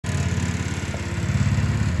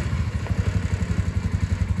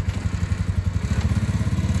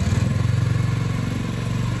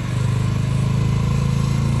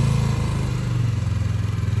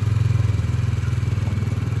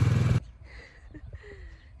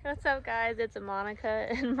What's up, guys? It's Monica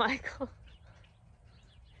and Michael.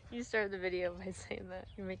 You started the video by saying that.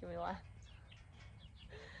 You're making me laugh.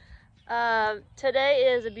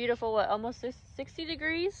 Today is a beautiful, what, almost 60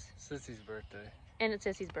 degrees? Sissy's birthday. And it's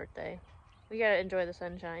Sissy's birthday. We gotta enjoy the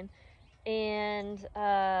sunshine. And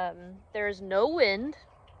there's no wind,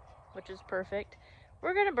 which is perfect.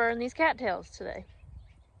 We're gonna burn these cattails today.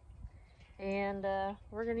 And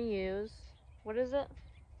we're gonna use, what is it?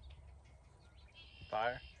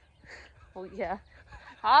 Fire? Well, yeah,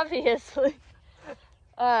 obviously.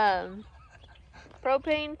 Propane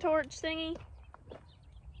torch thingy.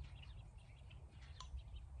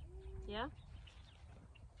 Yeah?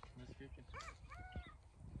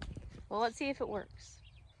 Well, let's see if it works.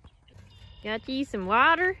 Got you some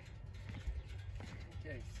water.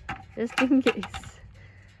 Just in case.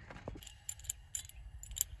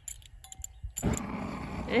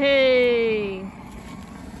 Hey!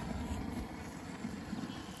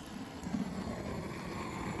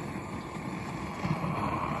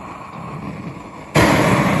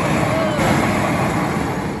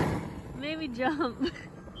 Maybe jump.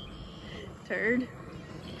 Turd.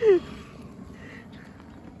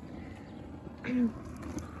 See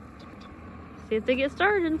if they get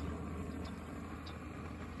started.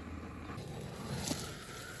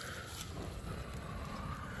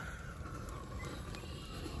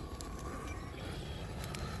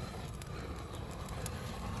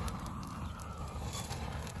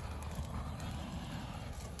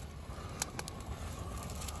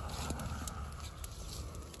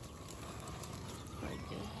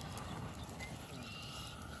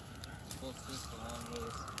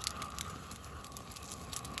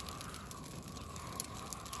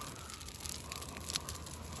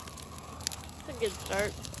 That's a good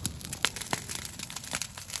start.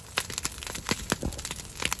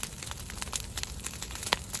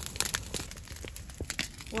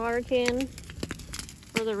 Water can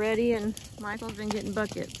for the ready, and Michael's been getting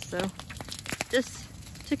buckets, so just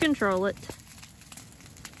to control it.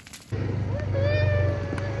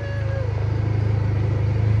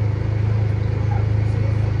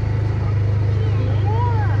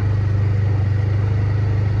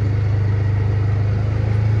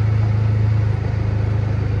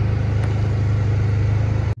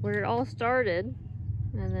 Where it all started,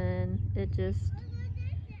 and then it just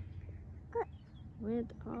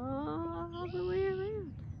went all the way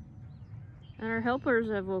around. And our helpers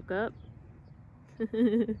have woke up. What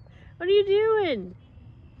are you doing?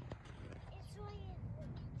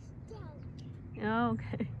 Oh,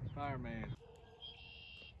 okay. Fireman.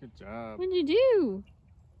 Good job. What'd you do?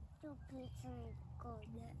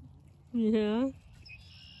 Yeah.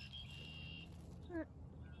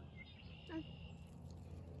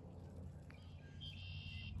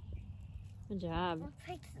 Good job.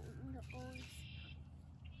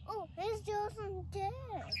 Oh, there's Johnson there.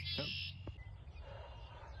 Yep.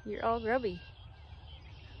 You're all grubby.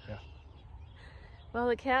 Yeah. Well,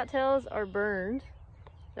 the cattails are burned.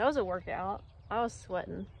 That was a workout. I was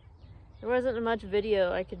sweating. There wasn't much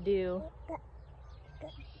video I could do.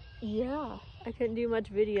 Yeah, I couldn't do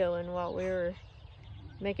much videoing while we were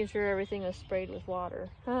making sure everything was sprayed with water.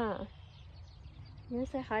 Huh. You wanna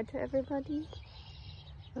say hi to everybody?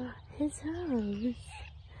 His house.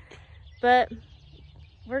 But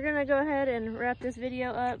we're gonna go ahead and wrap this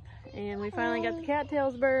video up, and we finally got the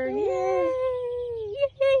cattails burned. Yay!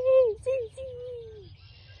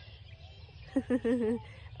 Yay!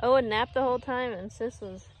 Owen napped the whole time, and Sis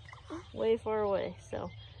was way far away. So,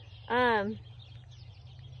 you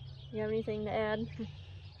have anything to add,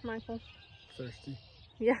 Michael? Thirsty.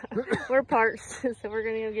 Yeah, we're parched, so we're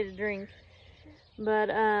gonna go get a drink. But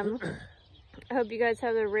I hope you guys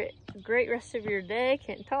have a great rest of your day.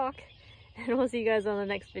 Can't talk. And we'll see you guys on the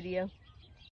next video.